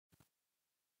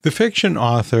The fiction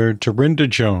author Dorinda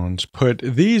Jones put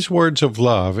these words of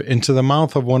love into the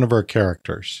mouth of one of her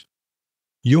characters.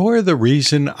 "You're the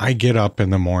reason I get up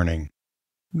in the morning.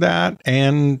 That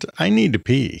and I need to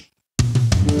pee."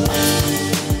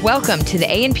 Welcome to the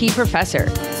A&P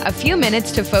Professor, a few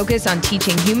minutes to focus on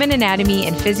teaching human anatomy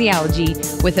and physiology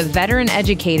with a veteran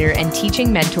educator and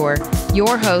teaching mentor,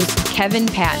 your host, Kevin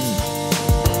Patton.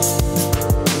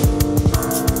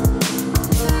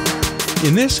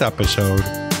 In this episode,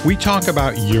 we talk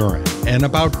about urine and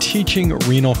about teaching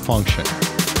renal function.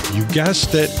 You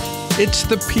guessed it, it's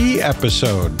the pee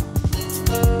episode.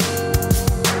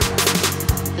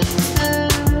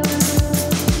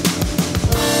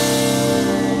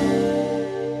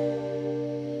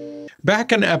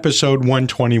 Back in episode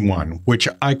 121, which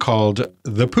I called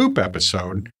the poop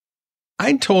episode,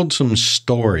 I told some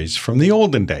stories from the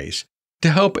olden days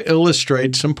to help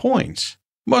illustrate some points,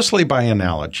 mostly by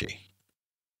analogy.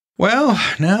 Well,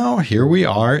 now here we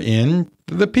are in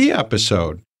the pee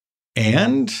episode.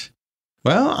 And,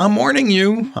 well, I'm warning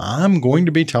you, I'm going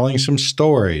to be telling some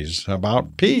stories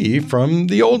about pee from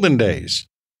the olden days.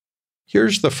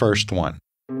 Here's the first one.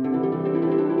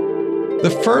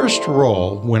 The first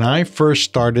role when I first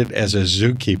started as a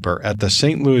zookeeper at the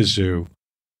St. Louis Zoo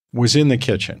was in the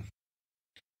kitchen.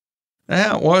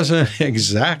 That wasn't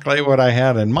exactly what I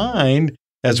had in mind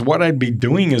as what I'd be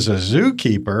doing as a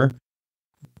zookeeper,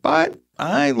 but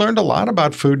I learned a lot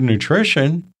about food and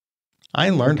nutrition. I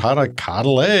learned how to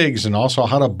coddle eggs and also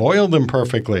how to boil them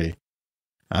perfectly.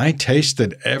 I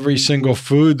tasted every single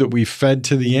food that we fed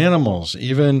to the animals,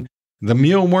 even the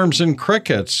mealworms and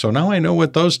crickets, so now I know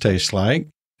what those taste like,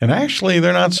 and actually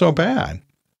they're not so bad.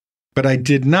 But I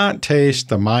did not taste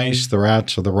the mice, the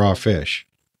rats, or the raw fish.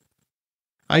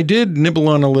 I did nibble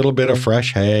on a little bit of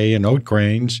fresh hay and oat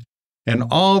grains, and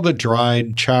all the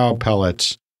dried chow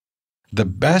pellets, the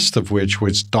best of which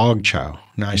was dog chow.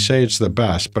 Now, I say it's the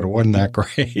best, but it wasn't that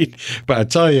great. But I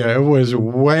tell you, it was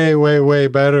way, way, way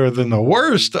better than the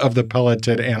worst of the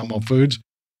pelleted animal foods,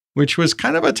 which was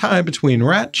kind of a tie between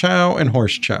rat chow and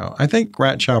horse chow. I think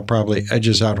rat chow probably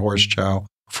edges out horse chow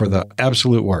for the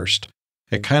absolute worst.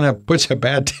 It kind of puts a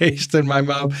bad taste in my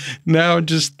mouth now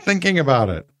just thinking about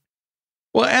it.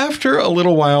 Well, after a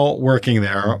little while working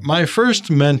there, my first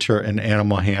mentor in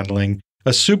animal handling,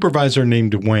 a supervisor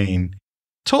named Wayne,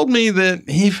 told me that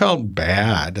he felt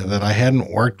bad that I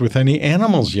hadn't worked with any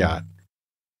animals yet.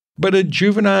 But a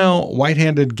juvenile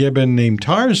white-handed gibbon named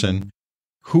Tarzan,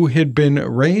 who had been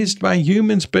raised by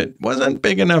humans but wasn't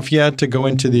big enough yet to go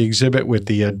into the exhibit with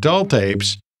the adult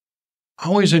apes,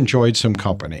 always enjoyed some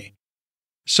company.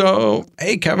 So,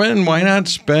 hey Kevin, why not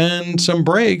spend some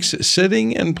breaks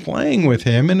sitting and playing with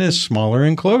him in his smaller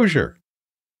enclosure?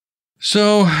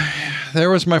 So, there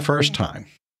was my first time.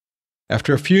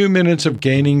 After a few minutes of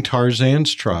gaining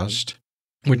Tarzan's trust,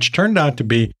 which turned out to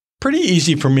be pretty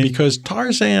easy for me because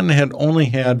Tarzan had only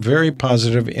had very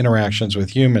positive interactions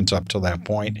with humans up to that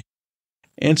point.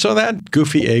 And so that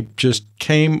goofy ape just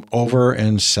came over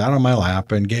and sat on my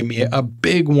lap and gave me a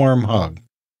big warm hug,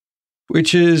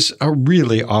 which is a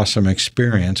really awesome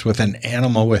experience with an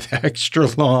animal with extra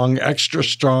long, extra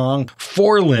strong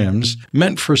forelimbs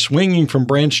meant for swinging from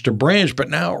branch to branch, but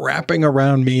now wrapping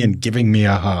around me and giving me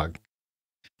a hug.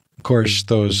 Of course,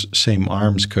 those same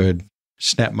arms could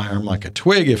snap my arm like a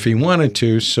twig if he wanted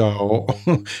to, so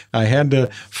I had to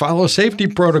follow safety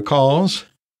protocols.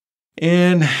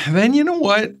 And then you know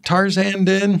what Tarzan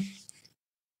did?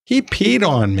 He peed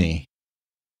on me.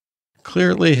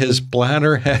 Clearly his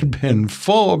bladder had been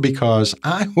full because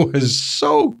I was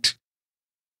soaked.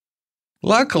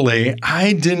 Luckily,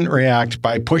 I didn't react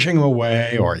by pushing him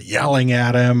away or yelling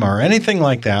at him or anything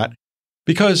like that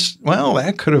because, well,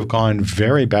 that could have gone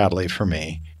very badly for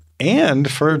me and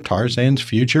for Tarzan's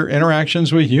future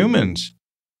interactions with humans.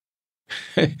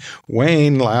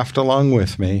 Wayne laughed along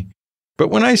with me, but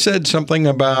when I said something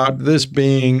about this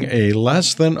being a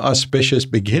less than auspicious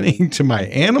beginning to my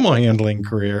animal handling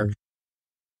career,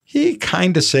 he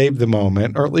kind of saved the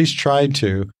moment, or at least tried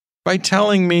to, by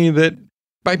telling me that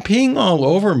by peeing all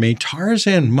over me,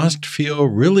 Tarzan must feel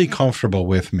really comfortable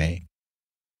with me.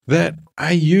 That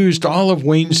I used all of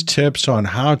Wayne's tips on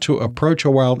how to approach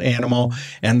a wild animal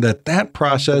and that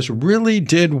process really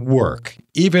did work,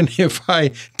 even if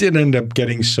I did end up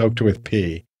getting soaked with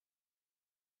pee.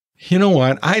 You know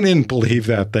what? I didn't believe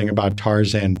that thing about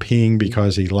Tarzan peeing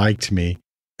because he liked me.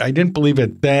 I didn't believe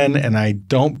it then, and I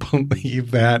don't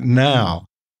believe that now.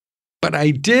 But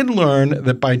I did learn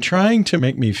that by trying to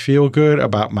make me feel good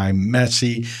about my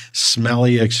messy,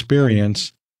 smelly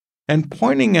experience and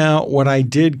pointing out what I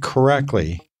did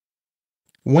correctly,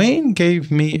 Wayne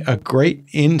gave me a great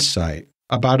insight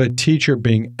about a teacher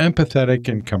being empathetic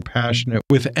and compassionate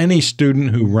with any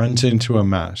student who runs into a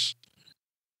mess.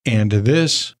 And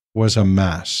this was a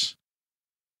mess.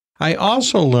 I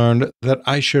also learned that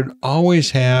I should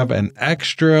always have an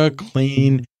extra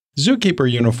clean zookeeper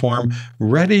uniform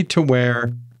ready to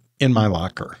wear in my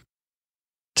locker.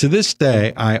 To this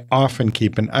day, I often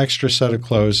keep an extra set of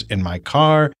clothes in my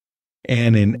car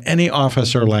and in any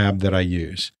office or lab that I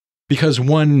use, because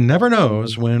one never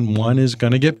knows when one is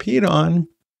going to get peed on.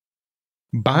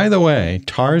 By the way,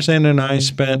 Tarzan and I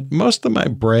spent most of my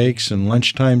breaks and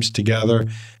lunchtimes together,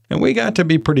 and we got to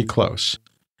be pretty close.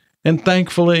 And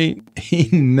thankfully, he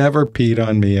never peed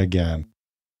on me again.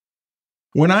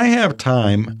 When I have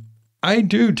time, I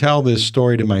do tell this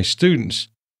story to my students,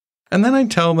 and then I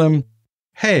tell them,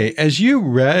 hey, as you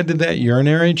read that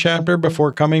urinary chapter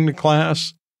before coming to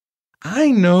class,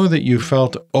 I know that you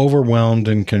felt overwhelmed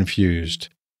and confused.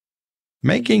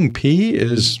 Making pee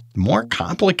is more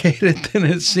complicated than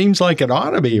it seems like it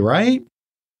ought to be, right?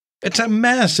 It's a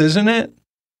mess, isn't it?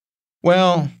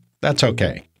 Well, that's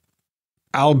okay.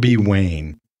 I'll be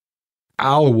Wayne.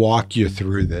 I'll walk you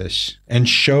through this and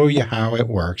show you how it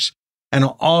works, and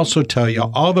I'll also tell you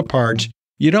all the parts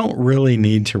you don't really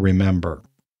need to remember.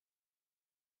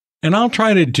 And I'll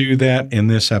try to do that in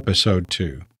this episode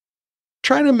too.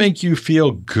 Try to make you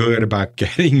feel good about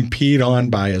getting peed on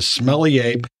by a smelly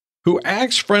ape who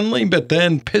acts friendly but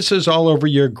then pisses all over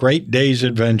your great day's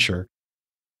adventure.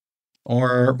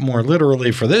 Or more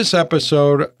literally for this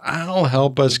episode, I'll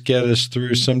help us get us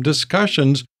through some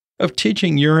discussions of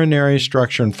teaching urinary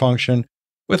structure and function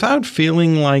without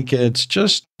feeling like it's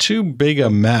just too big a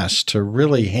mess to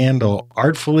really handle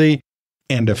artfully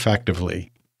and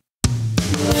effectively.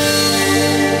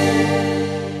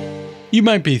 You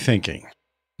might be thinking,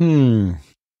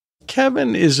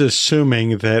 Kevin is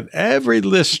assuming that every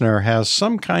listener has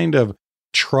some kind of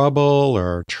trouble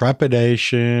or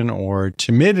trepidation or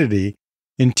timidity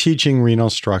in teaching renal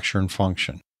structure and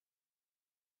function.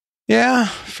 Yeah,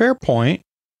 fair point.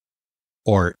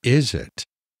 Or is it?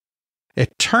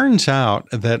 It turns out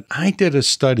that I did a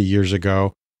study years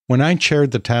ago when I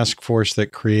chaired the task force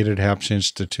that created HAPS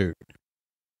Institute.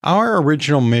 Our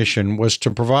original mission was to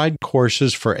provide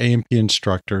courses for A&P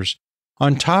instructors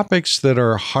on topics that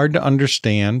are hard to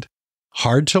understand,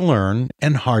 hard to learn,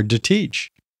 and hard to teach.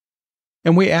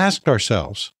 And we asked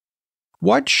ourselves,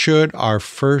 what should our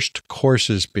first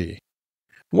courses be?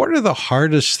 What are the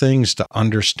hardest things to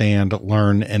understand,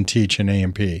 learn, and teach in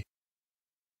A&P?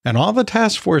 And all the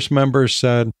task force members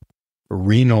said,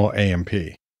 renal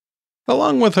A&P,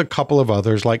 along with a couple of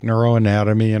others like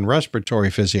neuroanatomy and respiratory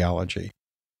physiology.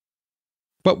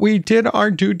 But we did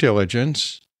our due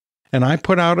diligence, and I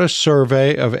put out a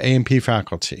survey of A&P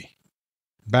faculty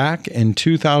back in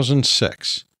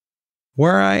 2006,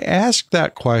 where I asked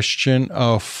that question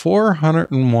of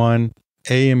 401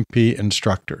 A&P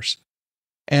instructors,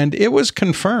 and it was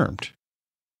confirmed.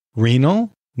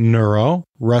 Renal, neuro,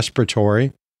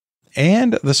 respiratory,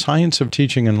 and the science of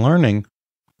teaching and learning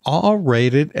all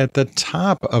rated at the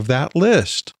top of that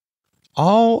list,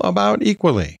 all about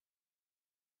equally.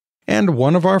 And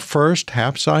one of our first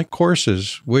HAPSI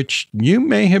courses, which you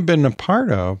may have been a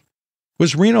part of,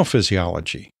 was renal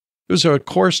physiology. It was a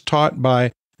course taught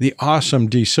by the awesome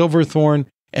Dee Silverthorne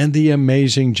and the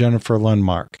amazing Jennifer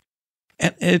Lundmark.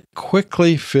 And it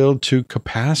quickly filled to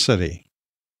capacity.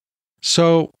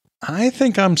 So I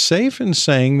think I'm safe in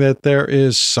saying that there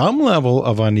is some level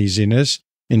of uneasiness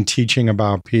in teaching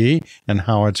about pee and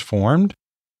how it's formed.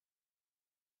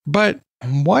 But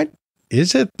what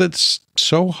is it that's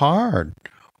so hard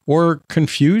or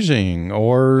confusing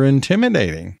or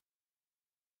intimidating?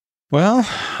 Well,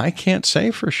 I can't say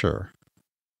for sure.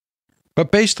 But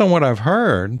based on what I've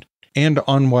heard and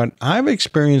on what I've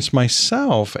experienced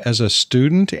myself as a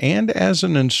student and as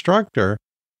an instructor,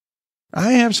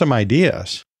 I have some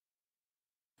ideas.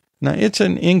 Now, it's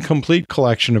an incomplete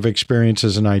collection of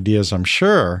experiences and ideas, I'm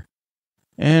sure.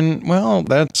 And, well,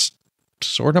 that's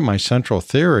sort of my central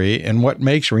theory and what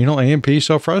makes renal A&P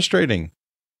so frustrating.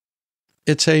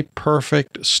 It's a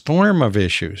perfect storm of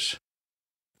issues.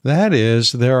 That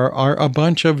is, there are a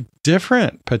bunch of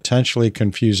different, potentially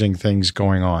confusing things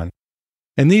going on.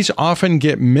 And these often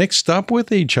get mixed up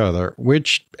with each other,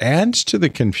 which adds to the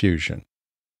confusion.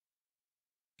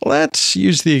 Let's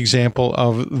use the example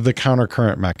of the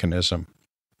countercurrent mechanism.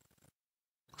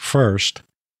 First,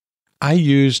 I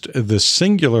used the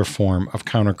singular form of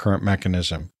countercurrent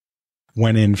mechanism,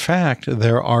 when in fact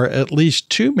there are at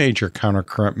least two major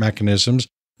countercurrent mechanisms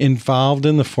involved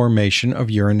in the formation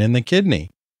of urine in the kidney.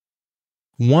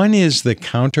 One is the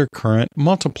countercurrent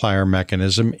multiplier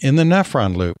mechanism in the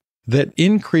nephron loop, that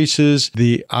increases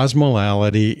the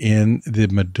osmolality in the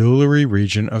medullary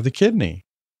region of the kidney.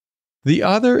 The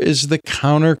other is the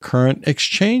countercurrent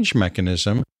exchange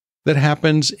mechanism that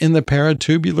happens in the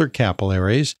paratubular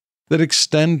capillaries that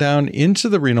extend down into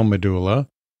the renal medulla,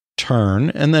 turn,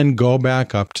 and then go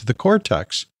back up to the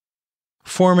cortex,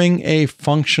 forming a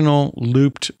functional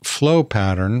looped flow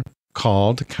pattern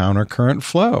called countercurrent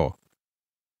flow.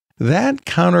 That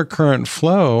countercurrent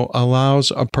flow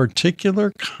allows a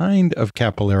particular kind of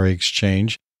capillary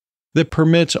exchange that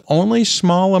permits only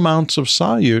small amounts of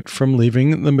solute from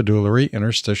leaving the medullary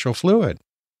interstitial fluid.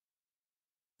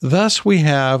 Thus, we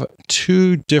have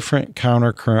two different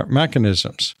countercurrent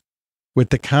mechanisms, with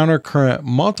the countercurrent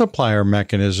multiplier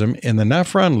mechanism in the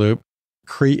nephron loop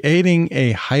creating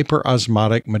a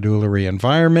hyperosmotic medullary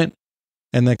environment,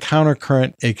 and the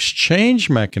countercurrent exchange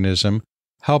mechanism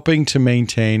helping to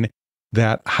maintain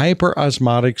that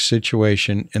hyperosmotic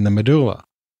situation in the medulla.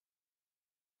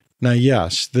 Now,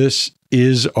 yes, this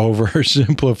is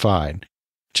oversimplified.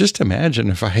 Just imagine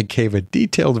if I gave a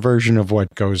detailed version of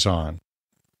what goes on.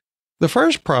 The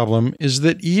first problem is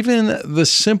that even the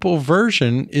simple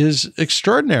version is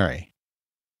extraordinary.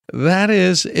 That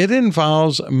is, it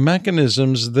involves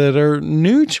mechanisms that are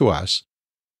new to us,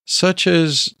 such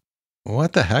as,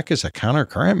 what the heck is a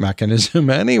countercurrent mechanism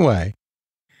anyway?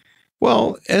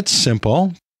 Well, it's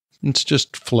simple. It's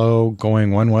just flow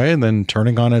going one way and then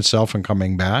turning on itself and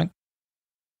coming back.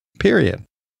 Period.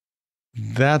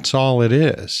 That's all it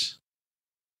is.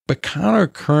 But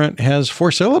countercurrent has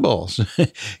 4 syllables,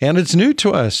 and it's new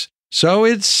to us, so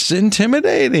it's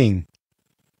intimidating.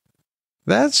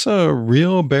 That's a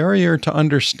real barrier to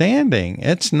understanding.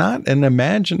 It's not an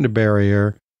imagined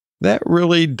barrier. That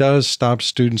really does stop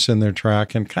students in their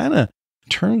track and kind of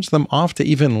turns them off to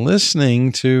even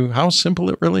listening to how simple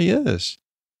it really is.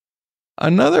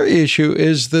 Another issue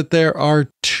is that there are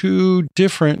 2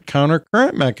 different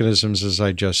countercurrent mechanisms, as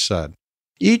I just said,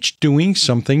 each doing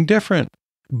something different,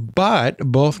 but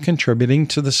both contributing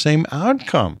to the same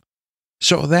outcome.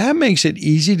 So that makes it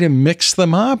easy to mix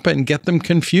them up and get them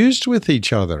confused with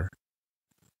each other.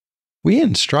 We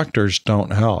instructors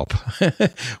don't help.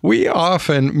 We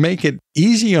often make it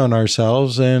easy on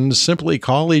ourselves and simply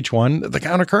call each one the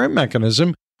countercurrent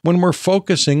mechanism when we're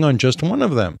focusing on just one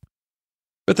of them.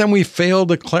 But then we fail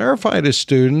to clarify to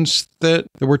students that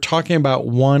we're talking about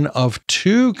one of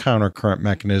 2 countercurrent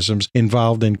mechanisms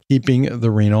involved in keeping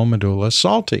the renal medulla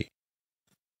salty.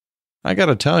 I got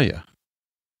to tell you,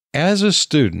 as a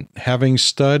student, having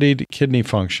studied kidney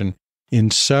function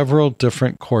in several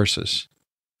different courses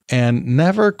and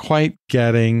never quite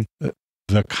getting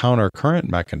the countercurrent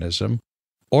mechanism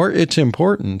or its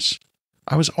importance,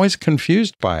 I was always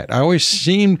confused by it. I always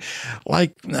seemed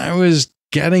like I was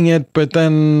getting it, but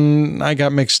then I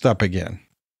got mixed up again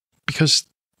because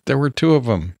there were 2 of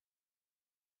them.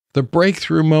 The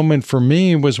breakthrough moment for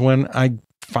me was when I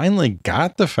finally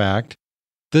got the fact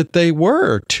that they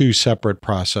were 2 separate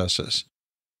processes,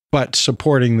 but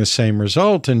supporting the same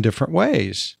result in different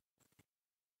ways.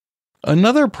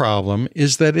 Another problem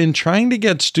is that in trying to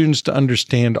get students to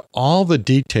understand all the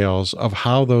details of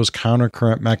how those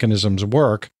countercurrent mechanisms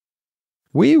work,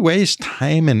 we waste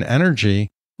time and energy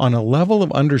on a level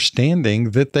of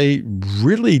understanding that they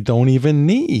really don't even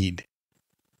need.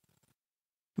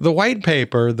 The white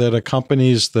paper that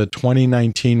accompanies the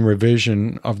 2019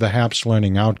 revision of the HAPS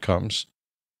learning outcomes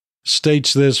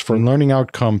states this for learning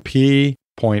outcome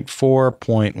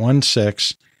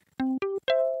P.4.16.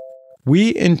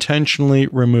 We intentionally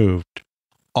removed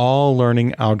all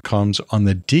learning outcomes on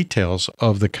the details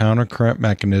of the countercurrent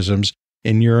mechanisms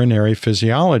in urinary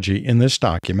physiology in this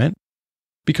document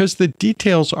because the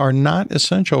details are not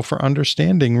essential for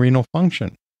understanding renal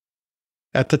function.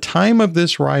 At the time of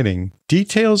this writing,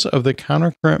 details of the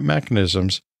countercurrent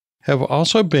mechanisms have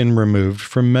also been removed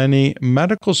from many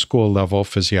medical school level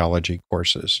physiology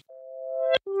courses.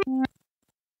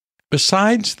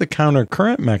 Besides the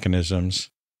countercurrent mechanisms,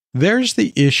 there's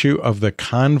the issue of the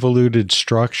convoluted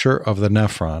structure of the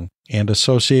nephron and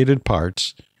associated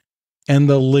parts, and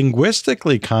the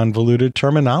linguistically convoluted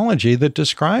terminology that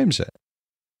describes it.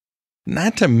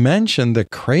 Not to mention the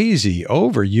crazy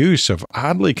overuse of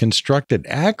oddly constructed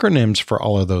acronyms for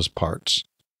all of those parts.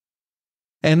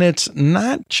 And it's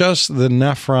not just the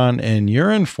nephron and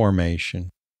urine formation.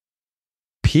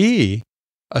 P,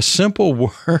 a simple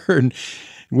word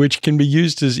which can be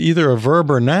used as either a verb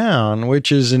or noun,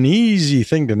 which is an easy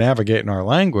thing to navigate in our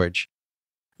language.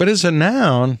 But as a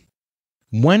noun,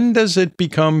 when does it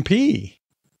become P?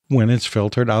 When it's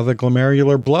filtered out of the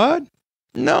glomerular blood?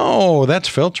 No, that's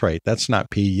filtrate. That's not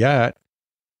P yet.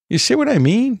 You see what I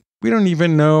mean? We don't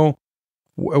even know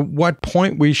at what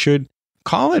point we should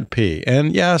call it pee.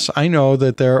 And yes, I know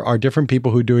that there are different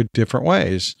people who do it different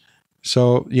ways.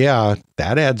 So yeah,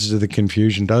 that adds to the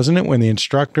confusion, doesn't it? When the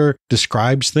instructor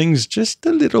describes things just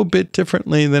a little bit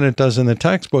differently than it does in the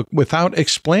textbook without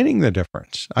explaining the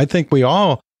difference. I think we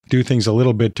all do things a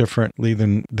little bit differently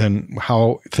than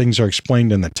how things are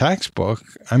explained in the textbook.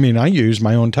 I mean, I use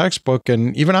my own textbook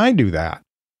and even I do that.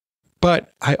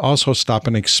 But I also stop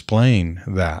and explain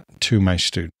that to my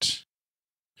students.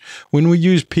 When we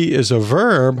use pee as a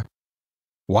verb,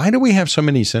 why do we have so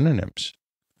many synonyms?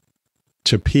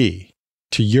 To pee,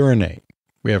 to urinate.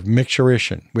 We have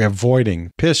micturition, we have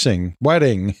voiding, pissing,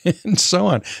 wetting, and so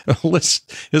on. The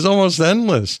list is almost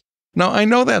endless. Now, I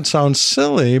know that sounds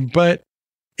silly, but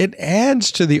it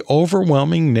adds to the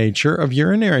overwhelming nature of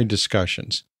urinary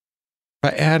discussions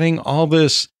by adding all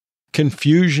this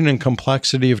confusion and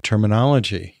complexity of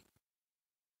terminology.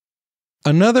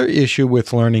 Another issue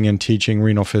with learning and teaching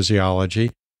renal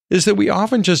physiology is that we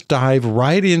often just dive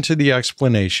right into the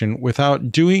explanation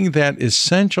without doing that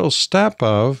essential step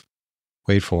of,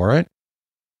 wait for it,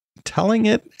 telling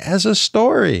it as a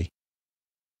story.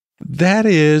 That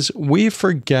is, we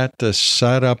forget to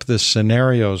set up the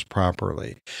scenarios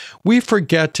properly. We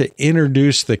forget to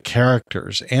introduce the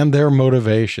characters and their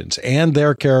motivations and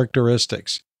their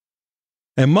characteristics.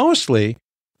 And mostly,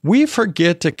 we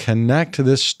forget to connect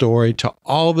this story to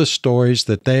all the stories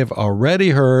that they've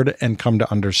already heard and come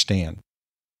to understand.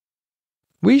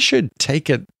 We should take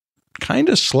it kind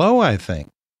of slow, I think.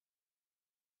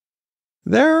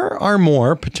 There are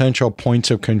more potential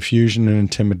points of confusion and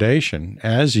intimidation,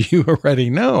 as you already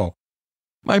know.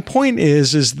 My point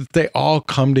is that they all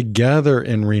come together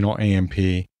in renal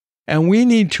A&P, and we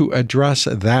need to address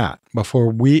that before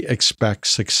we expect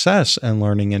success in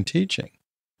learning and teaching.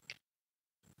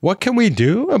 What can we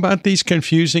do about these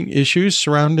confusing issues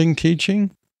surrounding teaching?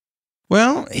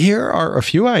 Well, here are a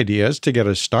few ideas to get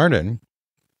us started.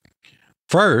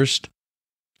 First,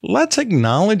 let's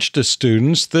acknowledge to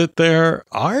students that there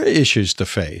are issues to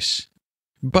face.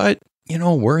 But,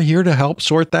 we're here to help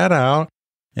sort that out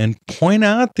and point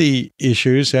out the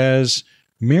issues as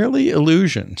merely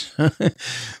illusions.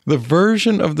 The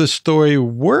version of the story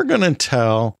we're going to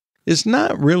tell is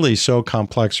not really so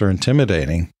complex or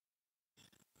intimidating.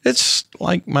 It's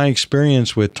like my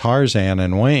experience with Tarzan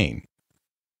and Wayne.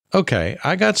 Okay,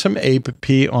 I got some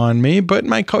A&P on me, but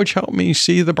my coach helped me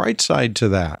see the bright side to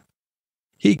that.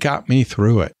 He got me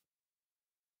through it.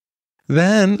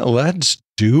 Then let's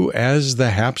do as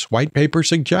the HAPS white paper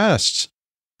suggests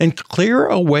and clear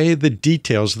away the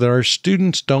details that our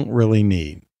students don't really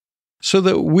need so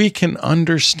that we can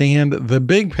understand the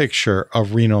big picture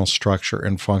of renal structure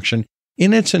and function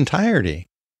in its entirety.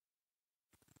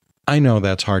 I know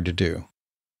that's hard to do.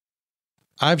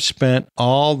 I've spent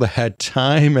all that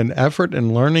time and effort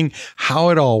in learning how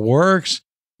it all works,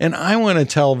 and I want to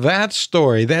tell that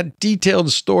story, that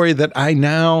detailed story that I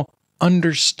now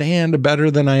understand better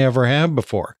than I ever have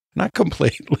before. Not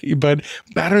completely, but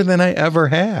better than I ever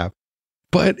have.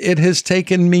 But it has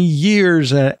taken me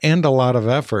years and a lot of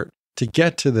effort to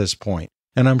get to this point,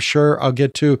 and I'm sure I'll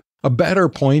get to a better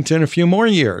point in a few more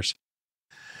years.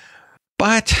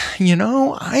 But,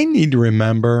 I need to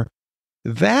remember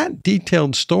that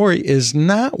detailed story is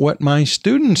not what my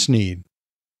students need.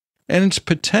 And it's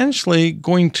potentially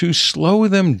going to slow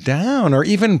them down or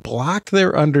even block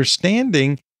their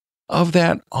understanding of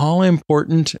that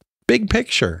all-important big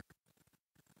picture.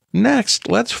 Next,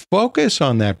 let's focus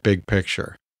on that big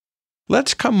picture.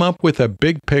 Let's come up with a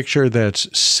big picture that's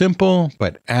simple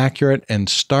but accurate and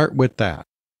start with that.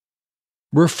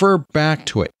 Refer back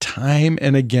to it time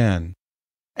and again,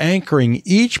 anchoring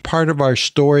each part of our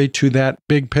story to that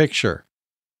big picture.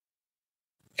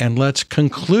 And let's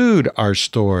conclude our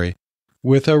story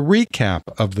with a recap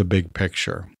of the big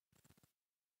picture.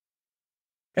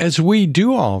 As we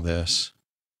do all this,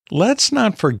 let's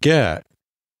not forget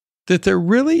that there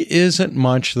really isn't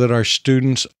much that our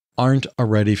students aren't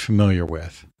already familiar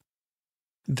with.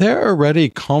 They're already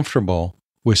comfortable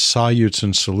with solutes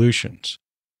and solutions,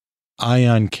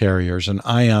 ion carriers and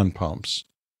ion pumps,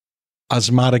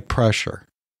 osmotic pressure,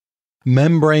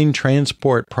 membrane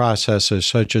transport processes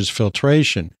such as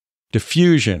filtration,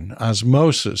 diffusion,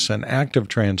 osmosis, and active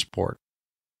transport,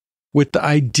 with the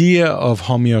idea of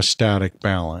homeostatic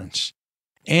balance,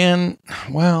 and,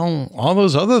 all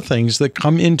those other things that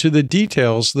come into the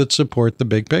details that support the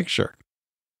big picture.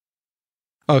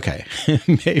 Okay,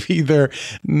 maybe they're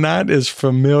not as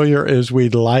familiar as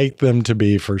we'd like them to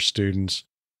be for students,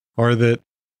 or that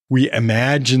we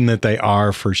imagine that they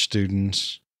are for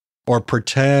students, or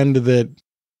pretend that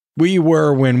we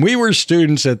were when we were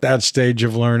students at that stage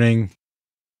of learning.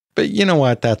 But you know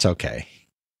what? That's okay.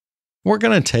 We're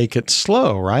going to take it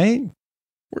slow, right?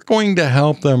 We're going to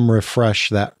help them refresh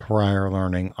that prior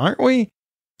learning, aren't we?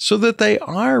 So that they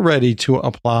are ready to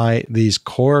apply these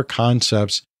core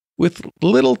concepts with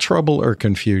little trouble or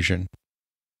confusion.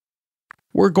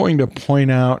 We're going to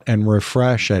point out and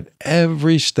refresh at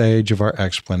every stage of our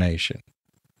explanation.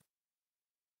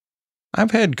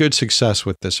 I've had good success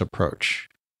with this approach.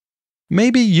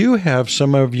 Maybe you have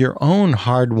some of your own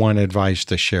hard-won advice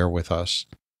to share with us.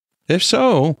 If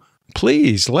so,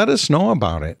 please let us know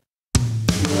about it.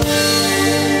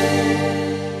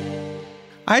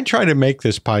 I try to make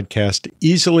this podcast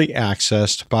easily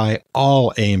accessed by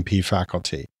all A&P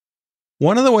faculty.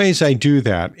 One of the ways I do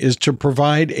that is to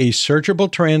provide a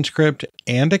searchable transcript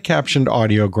and a captioned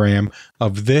audiogram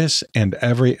of this and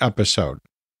every episode,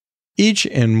 each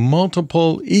in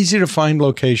multiple, easy-to-find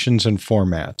locations and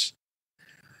formats.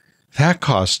 That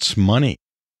costs money.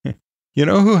 You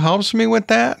know who helps me with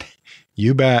that?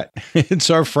 You bet. It's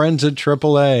our friends at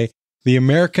AAA, the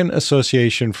American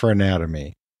Association for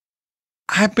Anatomy.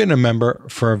 I've been a member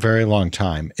for a very long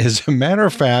time. As a matter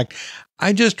of fact,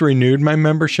 I just renewed my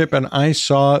membership and I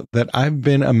saw that I've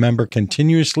been a member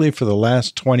continuously for the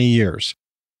last 20 years.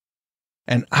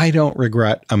 And I don't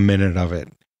regret a minute of it.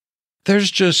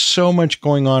 There's just so much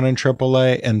going on in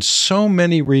AAA and so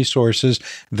many resources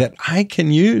that I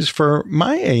can use for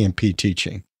my A&P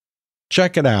teaching.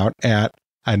 Check it out at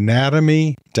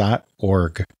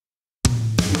anatomy.org.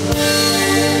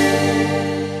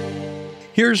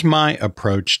 Here's my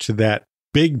approach to that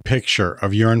big picture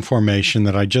of urine formation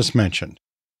that I just mentioned.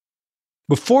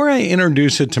 Before I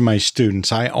introduce it to my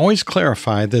students, I always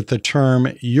clarify that the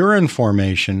term urine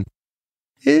formation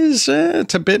is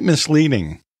it's a bit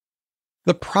misleading.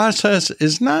 The process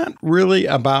is not really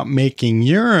about making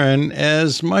urine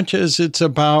as much as it's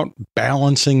about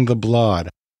balancing the blood.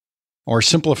 Or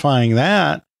simplifying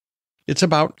that, it's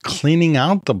about cleaning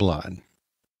out the blood.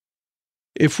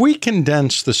 If we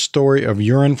condense the story of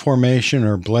urine formation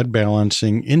or blood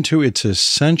balancing into its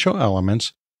essential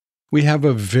elements, we have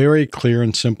a very clear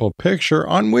and simple picture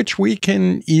on which we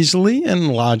can easily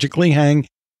and logically hang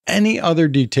any other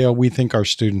detail we think our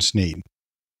students need.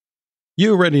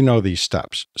 You already know these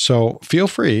steps, so feel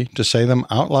free to say them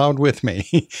out loud with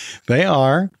me. They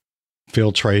are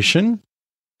filtration.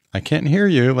 I can't hear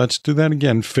you. Let's do that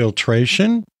again.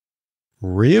 Filtration,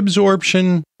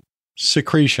 reabsorption,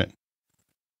 secretion.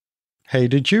 Hey,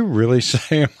 did you really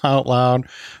say them out loud?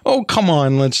 Oh, come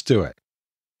on, let's do it.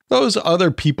 Those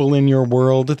other people in your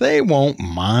world, they won't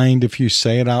mind if you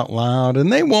say it out loud,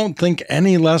 and they won't think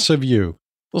any less of you.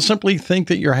 They'll simply think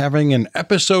that you're having an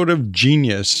episode of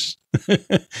genius.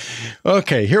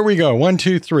 Okay, here we go. 1,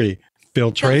 2, 3.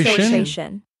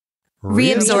 Filtration.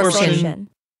 Reabsorption.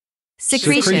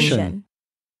 Secretion.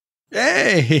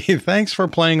 Hey, thanks for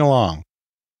playing along.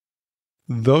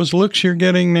 Those looks you're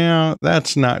getting now,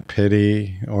 that's not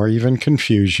pity or even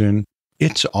confusion.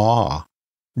 It's awe,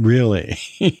 really.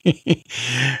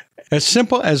 As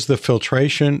simple as the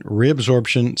filtration,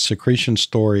 reabsorption, secretion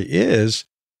story is,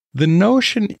 the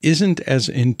notion isn't as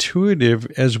intuitive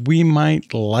as we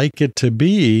might like it to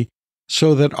be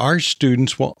so that our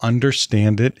students will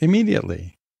understand it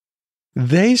immediately.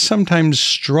 They sometimes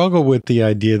struggle with the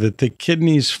idea that the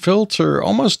kidneys filter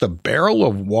almost a barrel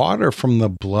of water from the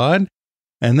blood,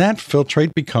 and that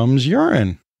filtrate becomes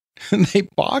urine. And they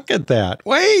balk at that.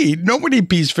 Wait, nobody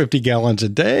pees 50 gallons a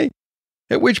day.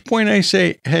 At which point I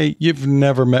say, hey, you've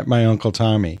never met my Uncle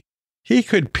Tommy. He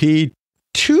could pee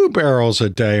 2 barrels a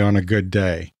day on a good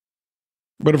day.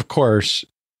 But of course,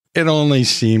 it only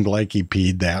seemed like he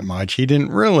peed that much. He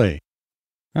didn't really.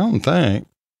 I don't think.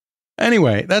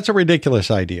 Anyway, that's a ridiculous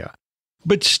idea.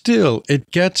 But still, it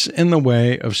gets in the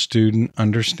way of student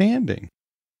understanding.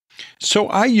 So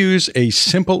I use a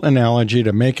simple analogy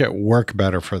to make it work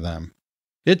better for them.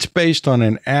 It's based on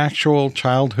an actual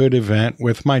childhood event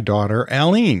with my daughter,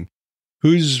 Aline,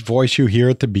 whose voice you hear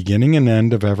at the beginning and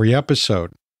end of every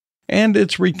episode. And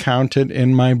it's recounted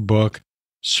in my book,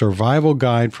 Survival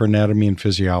Guide for Anatomy and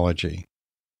Physiology.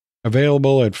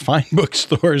 Available at fine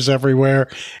bookstores everywhere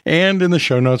and in the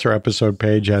show notes or episode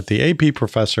page at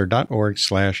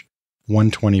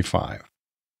theapprofessor.org/125.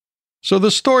 So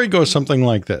the story goes something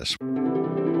like this.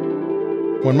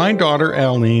 When my daughter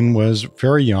Aline was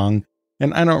very young,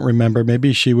 and I don't remember,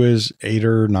 maybe she was 8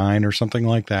 or 9 or something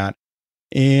like that,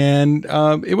 and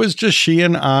it was just she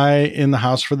and I in the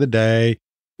house for the day,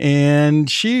 and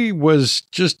she was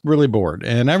just really bored,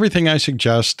 and everything I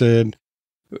suggested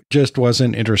just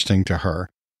wasn't interesting to her.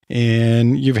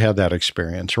 And you've had that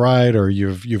experience, right? Or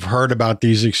you've heard about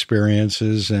these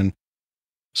experiences. And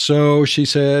so she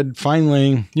said,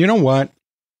 finally, you know what?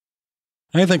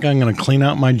 I think I'm going to clean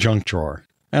out my junk drawer.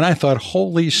 And I thought,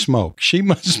 holy smoke, she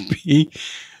must be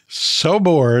so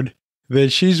bored that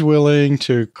she's willing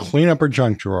to clean up her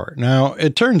junk drawer. Now,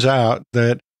 it turns out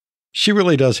that she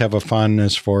really does have a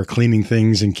fondness for cleaning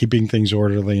things and keeping things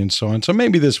orderly and so on. So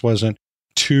maybe this wasn't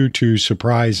too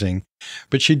surprising.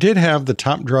 But she did have the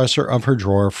top dresser of her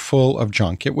drawer full of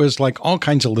junk. It was like all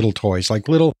kinds of little toys, like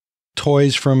little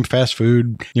toys from fast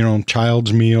food,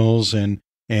 child's meals and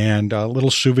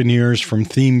little souvenirs from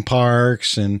theme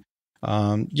parks and,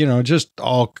 just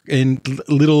all in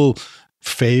little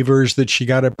favors that she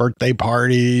got at birthday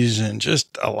parties and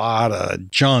just a lot of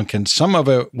junk. And some of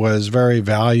it was very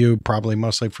valued, probably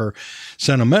mostly for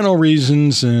sentimental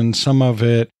reasons. And some of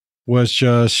it was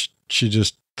she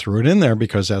just threw it in there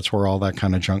because that's where all that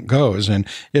kind of junk goes. And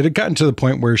it had gotten to the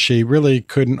point where she really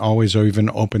couldn't always even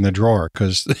open the drawer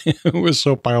because it was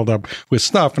so piled up with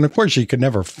stuff. And of course, she could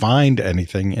never find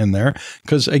anything in there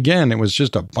because, again, it was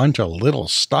just a bunch of little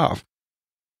stuff.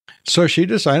 So she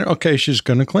decided, okay, she's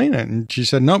going to clean it. And she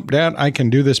said, nope, Dad, I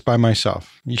can do this by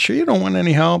myself. You sure you don't want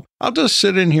any help? I'll just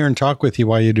sit in here and talk with you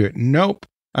while you do it. Nope,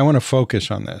 I want to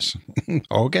focus on this.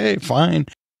 Okay, fine.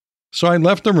 So I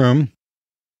left the room.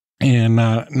 And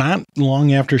not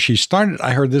long after she started,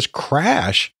 I heard this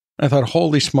crash. I thought,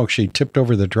 holy smoke, she tipped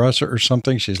over the dresser or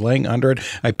something. She's laying under it.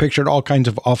 I pictured all kinds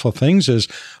of awful things, as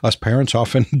us parents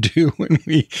often do when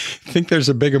we think there's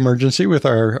a big emergency with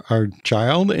our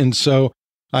child. And so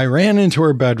I ran into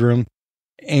her bedroom,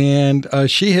 and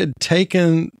she had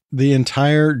taken the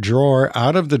entire drawer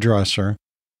out of the dresser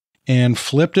and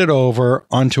flipped it over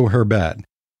onto her bed,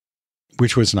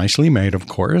 which was nicely made, of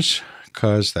course,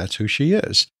 because that's who she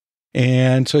is.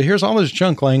 And so here's all this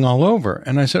junk laying all over.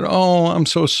 And I said, oh, I'm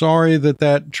so sorry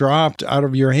that dropped out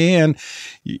of your hand.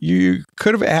 You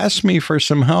could have asked me for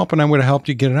some help and I would have helped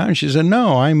you get it out. And she said,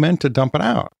 no, I meant to dump it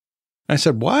out. I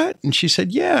said, what? And she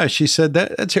said, yeah. She said,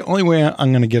 that's the only way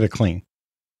I'm going to get it clean.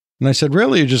 And I said,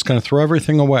 really? You're just going to throw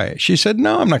everything away? She said,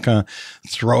 no, I'm not going to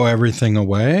throw everything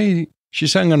away. She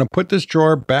said, I'm going to put this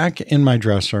drawer back in my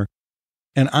dresser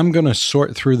and I'm going to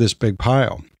sort through this big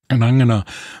pile. And I'm going to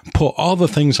pull all the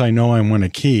things I know I want to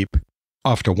keep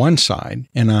off to one side.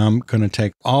 And I'm going to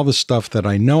take all the stuff that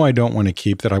I know I don't want to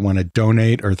keep, that I want to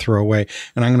donate or throw away.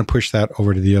 And I'm going to push that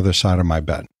over to the other side of my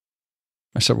bed.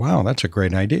 I said, wow, that's a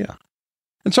great idea.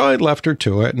 And so I left her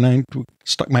to it. And I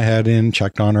stuck my head in,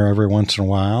 checked on her every once in a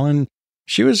while. And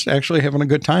she was actually having a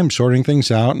good time sorting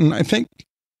things out. And I think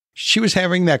she was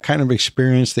having that kind of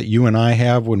experience that you and I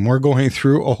have when we're going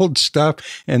through old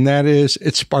stuff. And that is,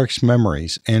 it sparks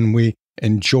memories and we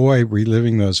enjoy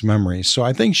reliving those memories. So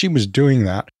I think she was doing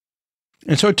that.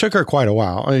 And so it took her quite a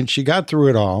while and she got through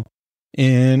it all.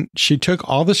 And she took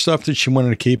all the stuff that she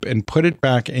wanted to keep and put it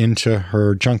back into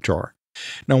her junk drawer.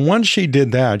 Now, once she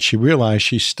did that, she realized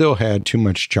she still had too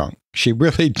much junk. She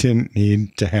really didn't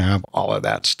need to have all of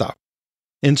that stuff.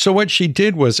 And so what she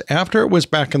did was, after it was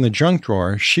back in the junk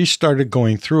drawer, she started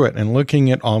going through it and looking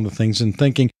at all the things and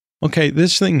thinking, okay,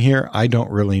 this thing here, I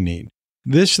don't really need.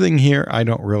 This thing here, I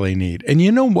don't really need. And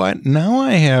you know what? Now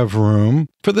I have room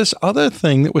for this other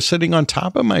thing that was sitting on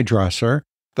top of my dresser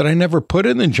that I never put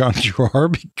in the junk drawer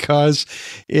because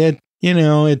it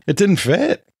didn't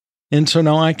fit. And so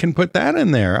now I can put that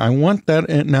in there. I want that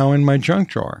now in my junk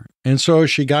drawer. And so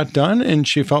she got done and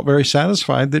she felt very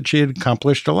satisfied that she had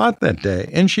accomplished a lot that day.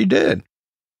 And she did.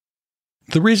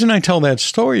 The reason I tell that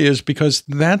story is because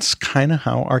that's kind of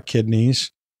how our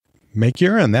kidneys make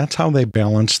urine. That's how they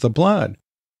balance the blood.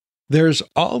 There's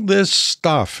all this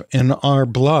stuff in our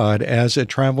blood as it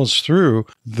travels through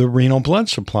the renal blood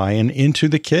supply and into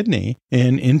the kidney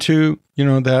and into,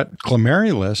 that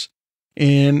glomerulus.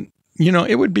 And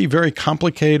it would be very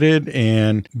complicated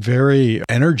and very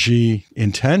energy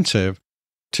intensive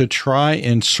to try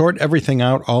and sort everything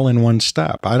out all in one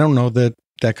step. I don't know that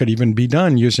could even be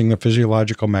done using the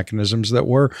physiological mechanisms that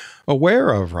we're aware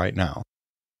of right now.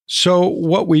 So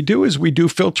what we do is we do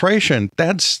filtration.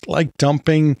 That's like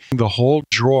dumping the whole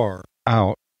drawer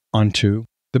out onto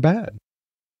the bed.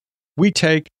 We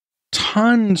take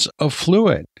tons of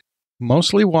fluid.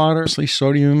 Mostly water, mostly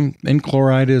sodium and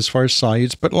chloride as far as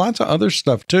solutes, but lots of other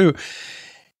stuff too.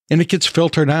 And it gets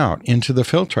filtered out into the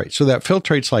filtrate. So that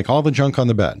filtrate's like all the junk on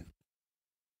the bed.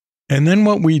 And then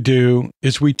what we do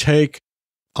is we take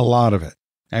a lot of it,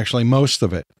 actually most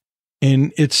of it.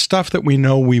 And it's stuff that we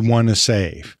know we want to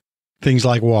save. Things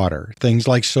like water, things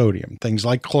like sodium, things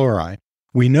like chloride.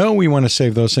 We know we want to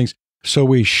save those things. So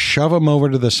we shove them over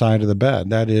to the side of the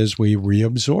bed. That is, we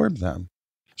reabsorb them.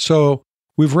 So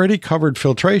we've already covered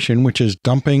filtration, which is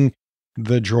dumping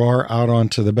the drawer out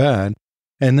onto the bed.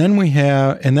 And then we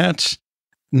have, and that's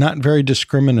not very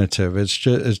discriminative.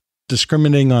 It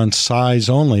discriminating on size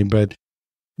only, but,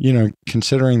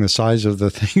 considering the size of the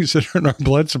things that are in our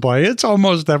blood supply, it's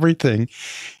almost everything.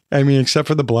 I mean, except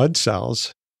for the blood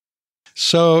cells.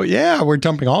 So, yeah, we're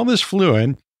dumping all this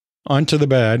fluid onto the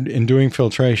bed and doing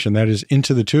filtration, that is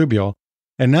into the tubule.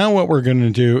 And now what we're going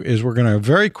to do is we're going to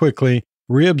very quickly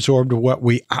reabsorb what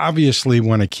we obviously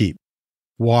want to keep: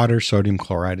 water, sodium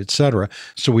chloride, etc.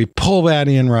 So we pull that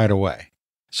in right away.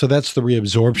 So that's the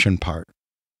reabsorption part.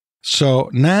 So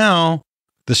now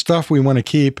the stuff we want to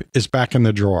keep is back in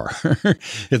the drawer.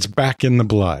 It's back in the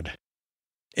blood.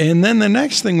 And then the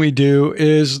next thing we do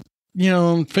is,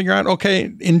 figure out,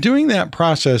 okay, in doing that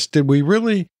process, did we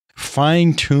really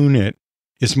fine tune it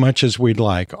as much as we'd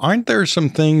like? Aren't there some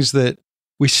things that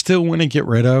we still want to get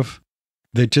rid of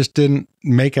that just didn't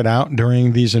make it out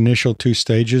during these initial 2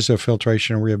 stages of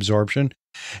filtration and reabsorption?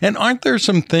 And aren't there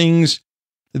some things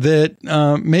that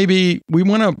maybe we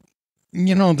want to,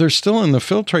 they're still in the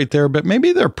filtrate there, but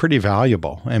maybe they're pretty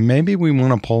valuable and maybe we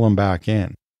want to pull them back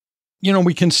in?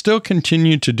 We can still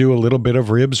continue to do a little bit of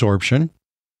reabsorption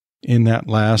in that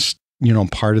last,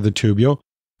 part of the tubule,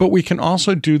 but we can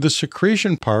also do the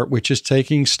secretion part, which is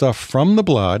taking stuff from the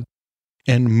blood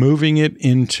and moving it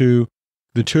into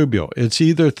the tubule. It's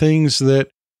either things that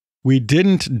we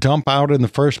didn't dump out in the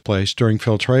first place during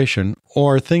filtration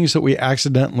or things that we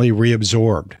accidentally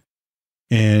reabsorbed.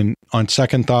 And on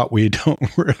second thought, we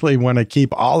don't really want to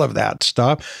keep all of that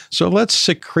stuff. So let's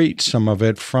secrete some of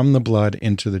it from the blood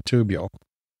into the tubule.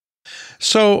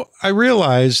 So I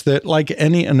realize that, like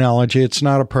any analogy, it's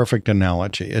not a perfect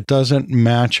analogy. It doesn't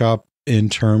match up in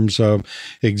terms of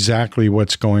exactly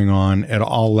what's going on at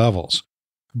all levels.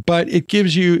 But it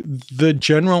gives you the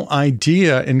general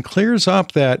idea and clears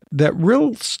up that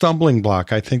real stumbling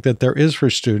block I think that there is for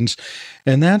students.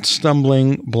 And that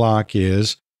stumbling block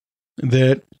is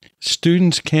that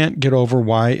students can't get over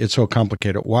why it's so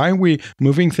complicated. Why are we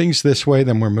moving things this way,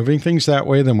 then we're moving things that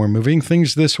way, then we're moving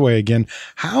things this way again?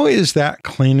 How is that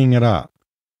cleaning it up?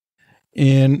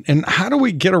 And how do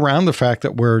we get around the fact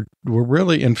that we're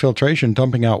really in filtration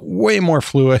dumping out way more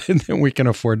fluid than we can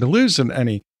afford to lose in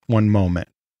any one moment?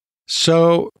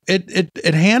 So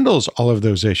it handles all of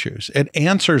those issues. It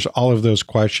answers all of those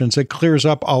questions. It clears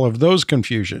up all of those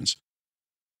confusions.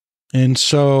 And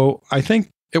so I think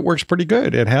it works pretty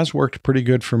good. It has worked pretty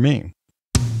good for me.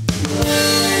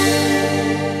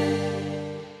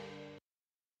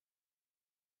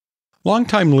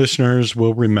 Longtime listeners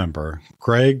will remember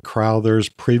Greg Crowther's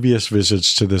previous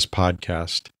visits to this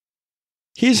podcast.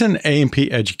 He's an A&P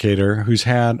educator who's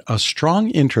had a strong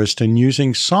interest in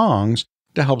using songs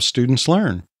to help students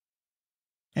learn.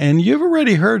 And you've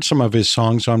already heard some of his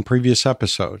songs on previous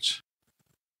episodes.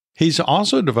 He's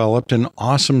also developed an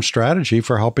awesome strategy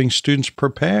for helping students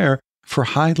prepare for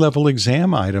high-level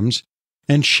exam items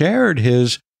and shared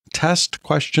his test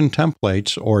question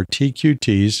templates, or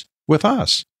TQTs, with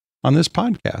us on this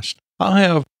podcast. I'll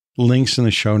have links in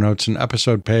the show notes and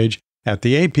episode page at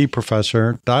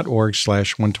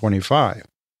theapprofessor.org/125.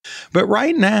 But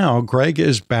right now, Greg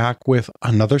is back with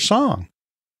another song,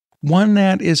 one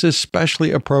that is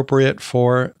especially appropriate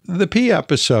for the P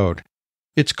episode.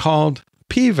 It's called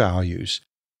P-values,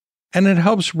 and it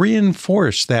helps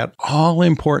reinforce that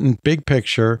all-important big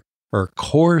picture or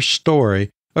core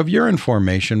story of urine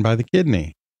formation by the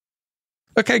kidney.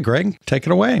 Okay, Greg, take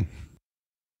it away.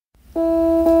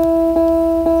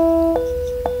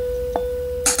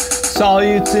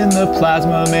 Solutes in the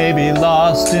plasma may be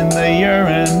lost in the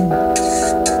urine.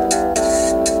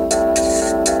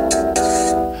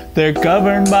 They're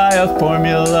governed by a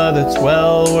formula that's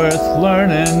well worth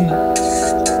learning.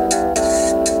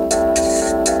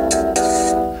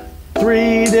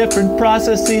 3 different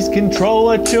processes control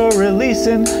what you're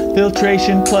releasing.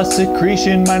 Filtration plus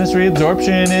secretion minus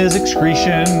reabsorption is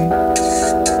excretion.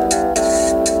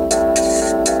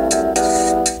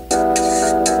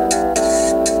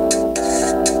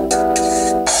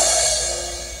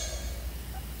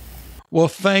 Well,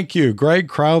 thank you, Greg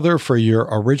Crowther, for your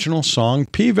original song,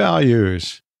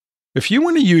 P-Values. If you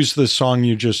want to use the song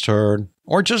you just heard,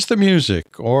 or just the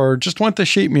music, or just want the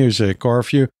sheet music, or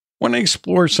if you want to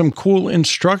explore some cool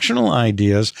instructional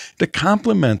ideas to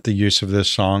complement the use of this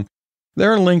song,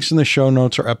 there are links in the show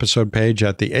notes or episode page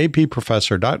at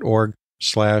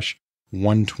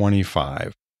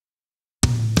theapprofessor.org/125.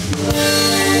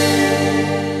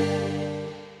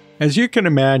 As you can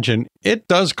imagine, it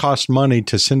does cost money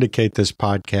to syndicate this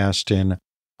podcast in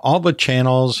all the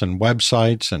channels and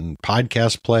websites and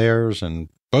podcast players and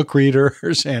book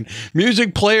readers and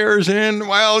music players and,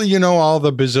 well, all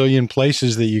the bazillion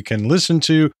places that you can listen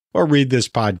to or read this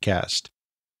podcast.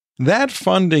 That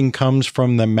funding comes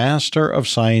from the Master of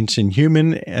Science in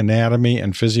Human Anatomy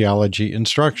and Physiology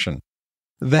Instruction,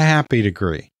 the HAPPY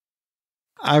degree.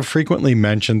 I've frequently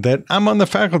mentioned that I'm on the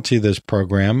faculty of this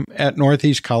program at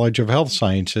Northeast College of Health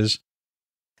Sciences,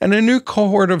 and a new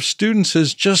cohort of students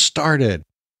has just started,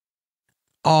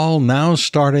 all now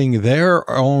starting their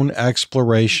own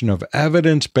exploration of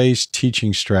evidence-based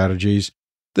teaching strategies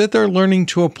that they're learning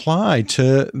to apply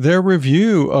to their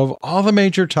review of all the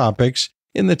major topics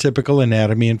in the typical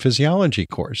anatomy and physiology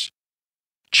course.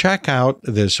 Check out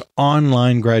this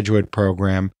online graduate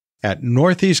program at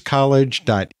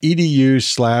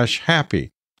northeastcollege.edu/happy.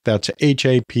 That's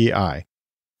HAPI.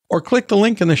 Or click the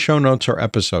link in the show notes or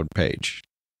episode page.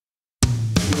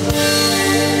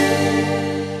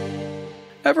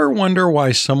 Ever wonder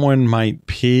why someone might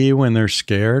pee when they're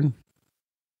scared?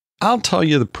 I'll tell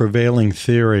you the prevailing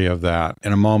theory of that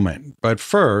in a moment. But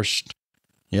first,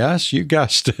 yes, you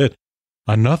guessed it,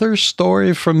 another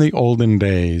story from the olden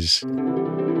days.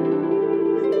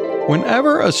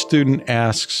 Whenever a student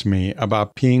asks me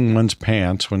about peeing one's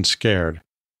pants when scared,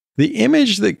 the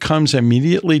image that comes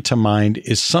immediately to mind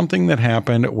is something that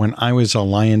happened when I was a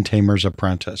lion tamer's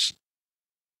apprentice.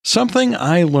 Something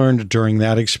I learned during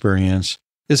that experience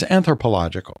is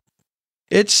anthropological.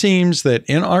 It seems that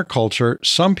in our culture,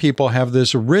 some people have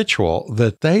this ritual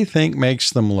that they think makes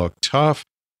them look tough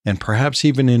and perhaps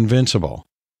even invincible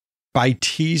by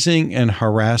teasing and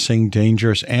harassing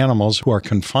dangerous animals who are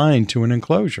confined to an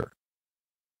enclosure.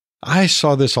 I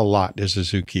saw this a lot as a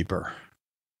zookeeper.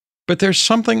 But there's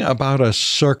something about a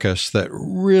circus that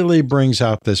really brings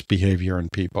out this behavior in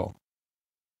people.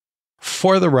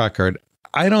 For the record,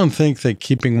 I don't think that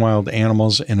keeping wild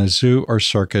animals in a zoo or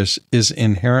circus is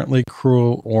inherently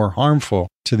cruel or harmful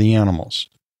to the animals.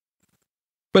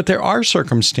 But there are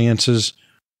circumstances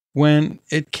when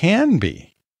it can be.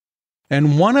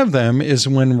 And one of them is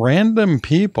when random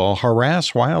people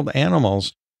harass wild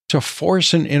animals to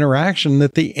force an interaction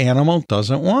that the animal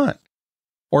doesn't want,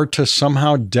 or to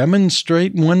somehow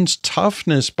demonstrate one's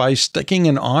toughness by sticking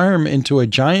an arm into a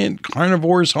giant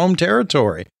carnivore's home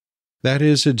territory. That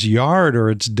is, its yard or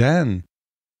its den.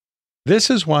 This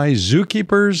is why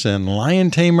zookeepers and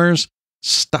lion tamers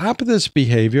stop this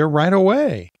behavior right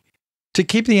away, to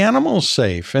keep the animals